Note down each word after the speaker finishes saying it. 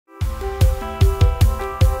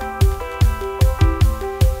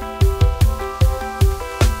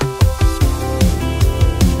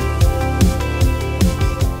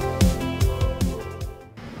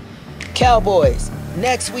Cowboys,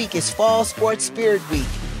 next week is Fall Sports Spirit Week,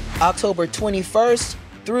 October 21st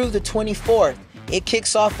through the 24th. It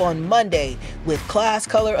kicks off on Monday with Class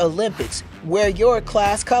Color Olympics. Wear your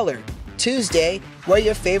class color. Tuesday, wear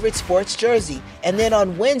your favorite sports jersey. And then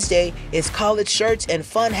on Wednesday is College Shirts and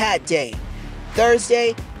Fun Hat Day.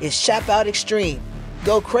 Thursday is Shap Out Extreme.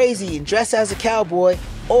 Go crazy and dress as a cowboy,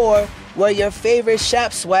 or wear your favorite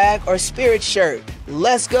Shap swag or spirit shirt.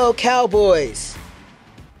 Let's go, Cowboys!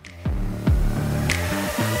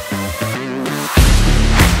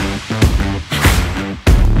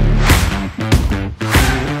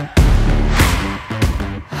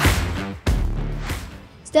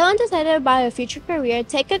 Still undecided about your future career?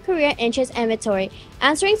 Take a career interest inventory.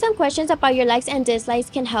 Answering some questions about your likes and dislikes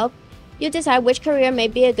can help you decide which career may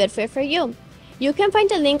be a good fit for you. You can find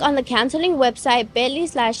the link on the counseling website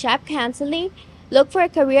bit.ly/shapcounseling. Look for a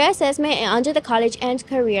career assessment and under the college and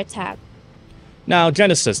career tab. Now,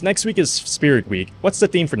 Genesis, next week is Spirit Week. What's the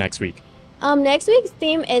theme for next week? Next week's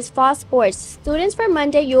theme is fall sports. Students, for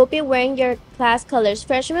Monday, you will be wearing your class colors.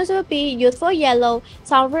 Freshmen will be youthful yellow,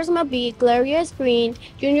 sophomores will be glorious green,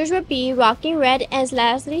 juniors will be rocking red, and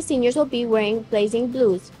lastly, seniors will be wearing blazing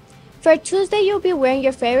blues. For Tuesday, you'll be wearing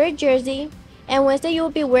your favorite jersey, and Wednesday, you will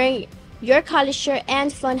be wearing your college shirt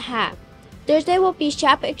and fun hat. Thursday will be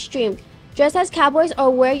Shap Extreme. Dress as cowboys or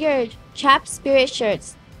wear your Chap Spirit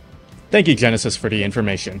shirts. Thank you, Genesis, for the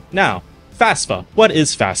information. Now, FAFSA. What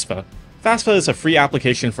is FAFSA? FAFSA is a free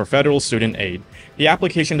application for federal student aid. The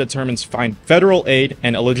application determines federal aid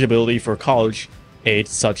and eligibility for college aid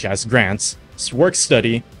such as grants,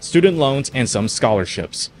 work-study, student loans, and some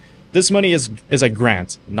scholarships. This money is a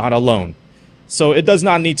grant, not a loan, so it does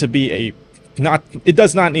not need to be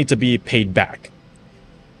paid back.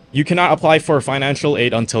 You cannot apply for financial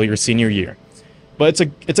aid until your senior year, but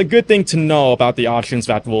it's a good thing to know about the options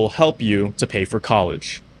that will help you to pay for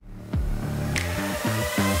college.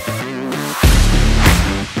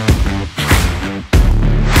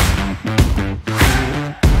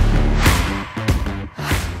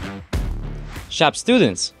 Shap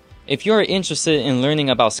students, if you are interested in learning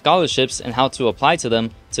about scholarships and how to apply to them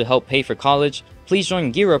to help pay for college, please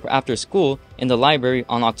join Gear Up After School in the library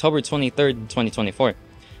on October 23rd, 2024.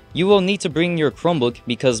 You will need to bring your Chromebook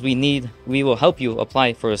because we will help you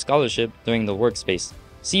apply for a scholarship during the workspace.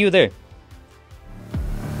 See you there.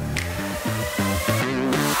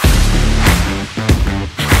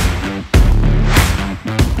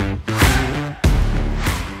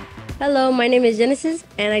 Hello, my name is Genesis,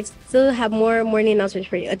 and I still have more morning announcements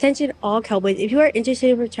for you. Attention all Cowboys, if you are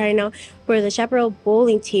interested in trying out for the Chaparral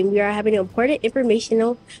Bowling team, we are having an important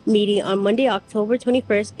informational meeting on Monday, October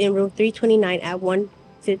 21st in room 329 at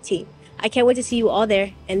 1:15. I can't wait to see you all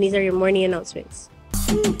there, and these are your morning announcements.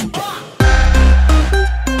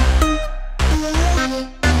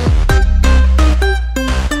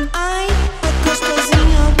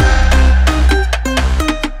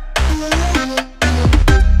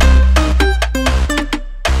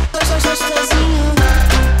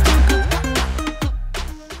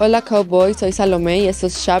 Hola Cowboys, soy Salomé y esto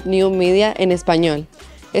es Chapnews Media en español.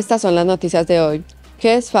 Estas son las noticias de hoy.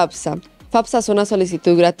 ¿Qué es FAFSA? FAFSA es una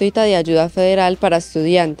solicitud gratuita de ayuda federal para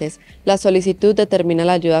estudiantes. La solicitud determina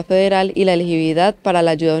la ayuda federal y la elegibilidad para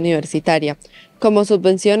la ayuda universitaria, como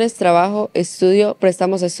subvenciones, trabajo, estudio,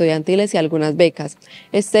 préstamos estudiantiles y algunas becas.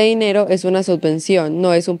 Este dinero es una subvención,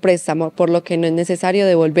 no es un préstamo, por lo que no es necesario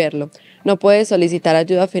devolverlo. No puedes solicitar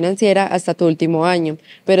ayuda financiera hasta tu último año,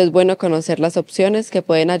 pero es bueno conocer las opciones que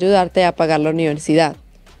pueden ayudarte a pagar la universidad.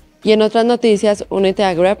 Y en otras noticias, únete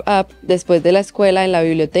a Grab Up después de la escuela en la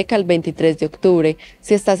biblioteca el 23 de octubre.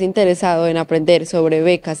 Si estás interesado en aprender sobre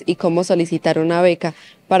becas y cómo solicitar una beca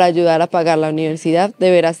para ayudar a pagar la universidad,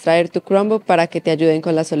 deberás traer tu Chromebook para que te ayuden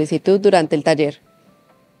con la solicitud durante el taller.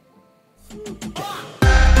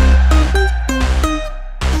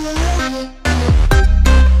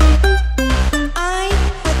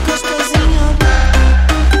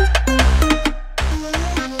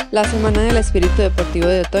 La Semana del Espíritu Deportivo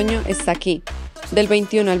de Otoño está aquí. Del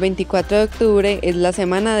 21 al 24 de octubre es la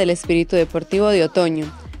Semana del Espíritu Deportivo de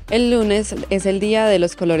Otoño. El lunes es el día de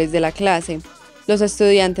los colores de la clase. Los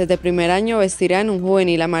estudiantes de primer año vestirán un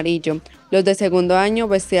juvenil amarillo, los de segundo año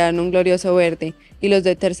vestirán un glorioso verde y los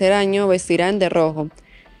de tercer año vestirán de rojo.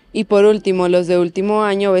 Y por último, los de último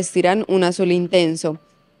año vestirán un azul intenso.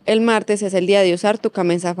 El martes es el día de usar tu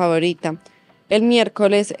camisa favorita. El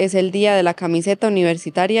miércoles es el día de la camiseta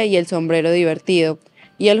universitaria y el sombrero divertido.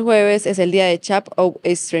 Y el jueves es el día de Chap Out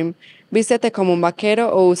Extreme. Vístete como un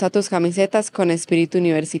vaquero o usa tus camisetas con espíritu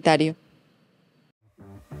universitario.